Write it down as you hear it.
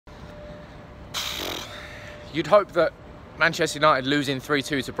You'd hope that Manchester United losing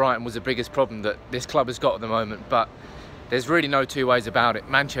 3-2 to Brighton was the biggest problem that this club has got at the moment, but there's really no two ways about it.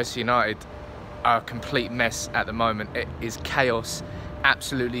 Manchester United are a complete mess at the moment. It is chaos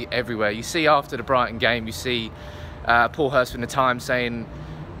absolutely everywhere. You see after the Brighton game, you see Paul Hurst from the Times saying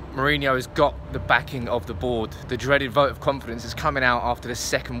Mourinho has got the backing of the board. The dreaded vote of confidence is coming out after the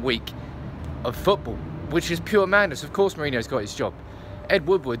second week of football, which is pure madness. Of course Mourinho's got his job. Ed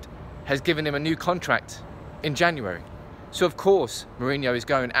Woodward has given him a new contract in January. So of course Mourinho is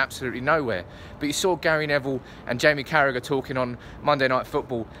going absolutely nowhere. But you saw Gary Neville and Jamie Carragher talking on Monday Night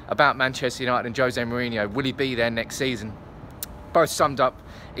Football about Manchester United and Jose Mourinho. Will he be there next season? Both summed up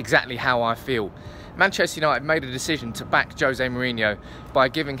exactly how I feel. Manchester United made a decision to back Jose Mourinho by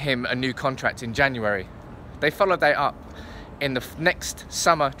giving him a new contract in January. They followed that up in the next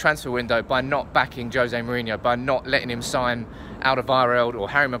summer transfer window by not backing Jose Mourinho, by not letting him sign Alderweireld or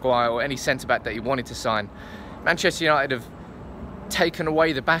Harry Maguire or any centre-back that he wanted to sign. Manchester United have taken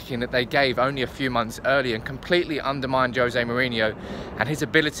away the backing that they gave only a few months earlier and completely undermined Jose Mourinho and his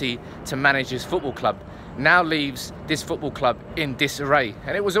ability to manage his football club. Now leaves this football club in disarray,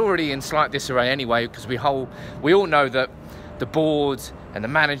 and it was already in slight disarray anyway, because we all know that the board and the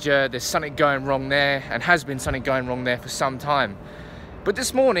manager, there's something going wrong there, and has been something going wrong there for some time. But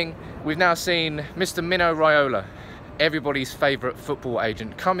this morning we've now seen Mr. Mino Raiola, everybody's favourite football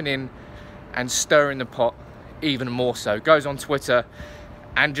agent, coming in and stirring the pot even more so. Goes on Twitter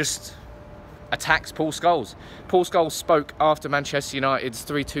and just attacks Paul Scholes. Paul Scholes spoke after Manchester United's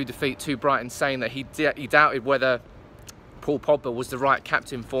 3-2 defeat to Brighton, saying that he doubted whether Paul Pogba was the right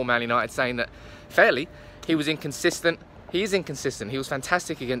captain for Man United, saying that fairly he was inconsistent. He is inconsistent. He was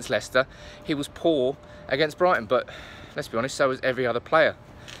fantastic against Leicester. He was poor against Brighton, but let's be honest, so was every other player.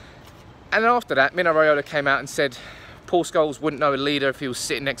 And then after that, Mino Raiola came out and said Paul Scholes wouldn't know a leader if he was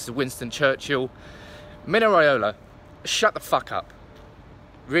sitting next to Winston Churchill. Mino Raiola, shut the fuck up.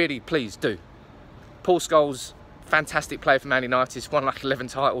 Really, please do. Paul Scholes, fantastic player for Man United. He's won like 11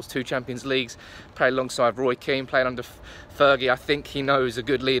 titles, 2 Champions Leagues, played alongside Roy Keane, played under Fergie. I think he knows a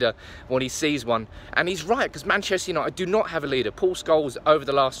good leader when he sees one. And he's right, because Manchester United do not have a leader. Paul Scholes, over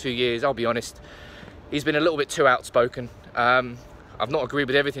the last few years, I'll be honest, he's been a little bit too outspoken. I've not agreed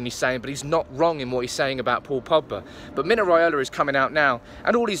with everything he's saying, but he's not wrong in what he's saying about Paul Pogba. But Mino Raiola is coming out now,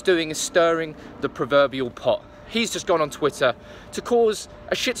 and all he's doing is stirring the proverbial pot. He's just gone on Twitter to cause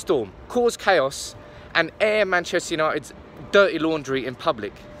a shitstorm, cause chaos, and air Manchester United's dirty laundry in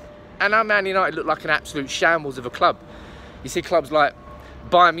public. And now Man United look like an absolute shambles of a club. You see clubs like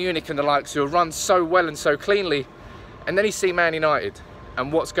Bayern Munich and the likes who are run so well and so cleanly, and then you see Man United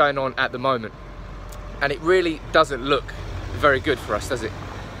and what's going on at the moment. And it really doesn't look very good for us, does it?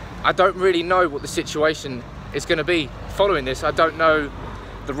 I don't really know what the situation is going to be following this. I don't know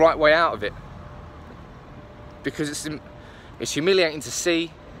the right way out of it, because it's humiliating to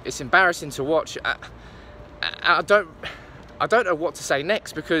see, it's embarrassing to watch. I don't know what to say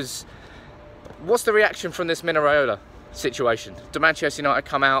next, because what's the reaction from this Mino Raiola situation? Do Manchester United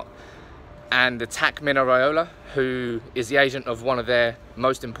come out and attack Mino Raiola, who is the agent of one of their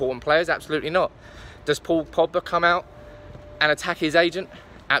most important players? Absolutely not. Does Paul Pogba come out and attack his agent?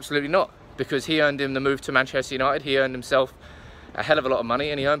 Absolutely not, because he earned him the move to Manchester United. He earned himself a hell of a lot of money,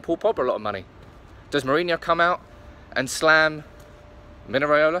 and he earned Paul Pogba a lot of money. Does Mourinho come out and slam Mino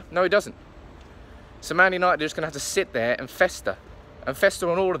Raiola? No, he doesn't. So Man United are just going to have to sit there and fester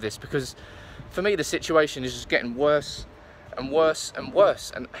on all of this, because for me the situation is just getting worse and worse and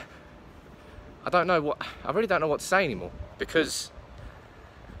worse, and I really don't know what to say anymore, because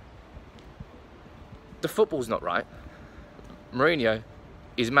the football's not right. Mourinho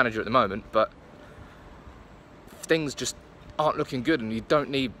is manager at the moment, but things just aren't looking good, and you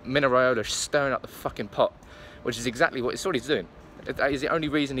don't need Mino Raiola stirring up the fucking pot, which is exactly what he's doing. That is the only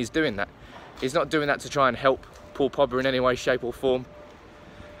reason he's doing that. He's not doing that to try and help Paul Pogba in any way, shape or form.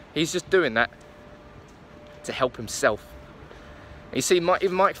 He's just doing that to help himself. And you see,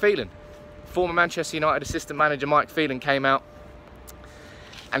 even Mike Phelan, former Manchester United assistant manager Mike Phelan, came out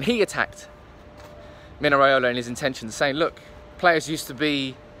and he attacked Mino Raiola and his intentions, saying, look, players used to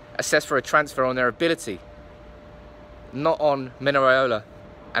be assessed for a transfer on their ability, not on Mino Raiola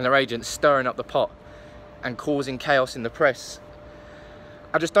and their agents stirring up the pot and causing chaos in the press.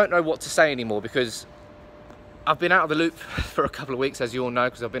 I just don't know what to say anymore, because I've been out of the loop for a couple of weeks, as you all know,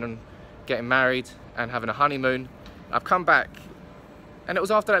 because I've been on getting married and having a honeymoon. I've come back, and it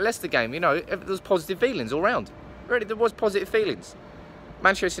was after that Leicester game, you know, there was positive feelings all round. Really, there was positive feelings.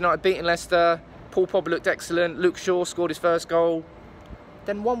 Manchester United beating Leicester, Paul Pogba looked excellent, Luke Shaw scored his first goal.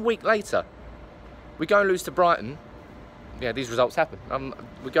 Then 1 week later, we go and lose to Brighton. Yeah, these results happen.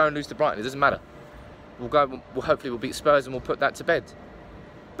 We go and lose to Brighton, it doesn't matter. hopefully we'll beat Spurs and we'll put that to bed.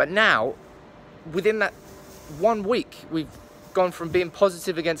 But now, within that 1 week, we've gone from being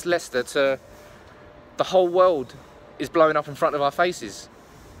positive against Leicester to the whole world is blowing up in front of our faces.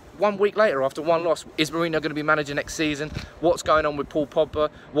 1 week later, after one loss, is Mourinho going to be manager next season? What's going on with Paul Pogba?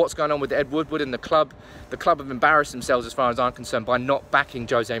 What's going on with Ed Woodward and the club? The club have embarrassed themselves, as far as I'm concerned, by not backing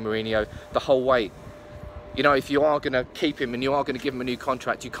Jose Mourinho the whole way. You know, if you are going to keep him and you are going to give him a new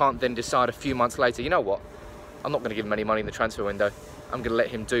contract, you can't then decide a few months later, you know what? I'm not going to give him any money in the transfer window. I'm going to let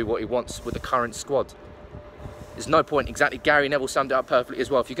him do what he wants with the current squad. There's no point. Exactly, Gary Neville summed it up perfectly as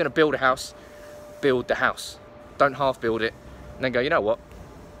well. If you're going to build a house, build the house. Don't half build it and then go, you know what?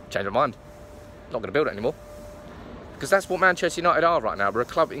 Change my mind. Not going to build it anymore. Because that's what Manchester United are right now. We're a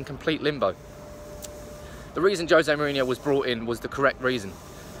club in complete limbo. The reason Jose Mourinho was brought in was the correct reason.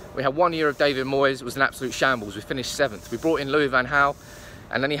 We had 1 year of David Moyes. It was an absolute shambles. We finished 7th. We brought in Louis van Gaal,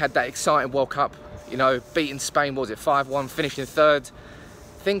 and then he had that exciting World Cup, you know, beating Spain, what was it, 5-1, finishing 3rd.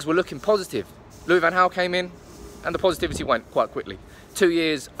 Things were looking positive. Louis van Gaal came in, and the positivity went quite quickly. 2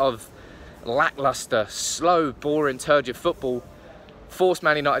 years of lacklustre, slow, boring, turgid football forced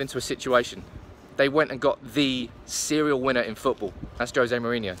Man United into a situation. They went and got the serial winner in football. That's Jose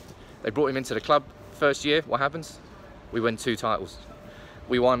Mourinho. They brought him into the club. First year, what happens? We win 2 titles.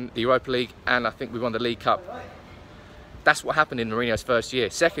 We won the Europa League, and I think we won the League Cup. That's what happened in Mourinho's first year.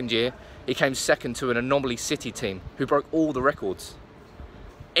 Second year, he came second to an anomaly City team who broke all the records.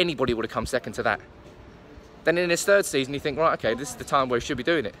 Anybody would have come second to that. Then in his 3rd season, you think, right, okay, this is the time where he should be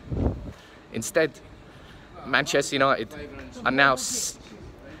doing it. Instead, Manchester United are now,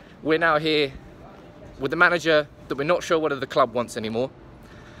 we're now here with the manager that we're not sure whether the club wants anymore,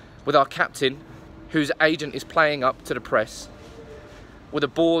 with our captain, whose agent is playing up to the press, with a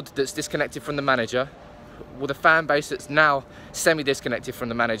board that's disconnected from the manager, with a fan base that's now semi-disconnected from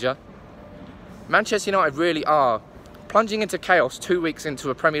the manager. Manchester United really are plunging into chaos 2 weeks into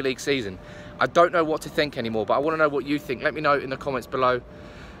a Premier League season. I don't know what to think anymore, but I want to know what you think. Let me know in the comments below.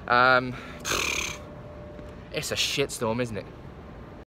 It's a shitstorm, isn't it?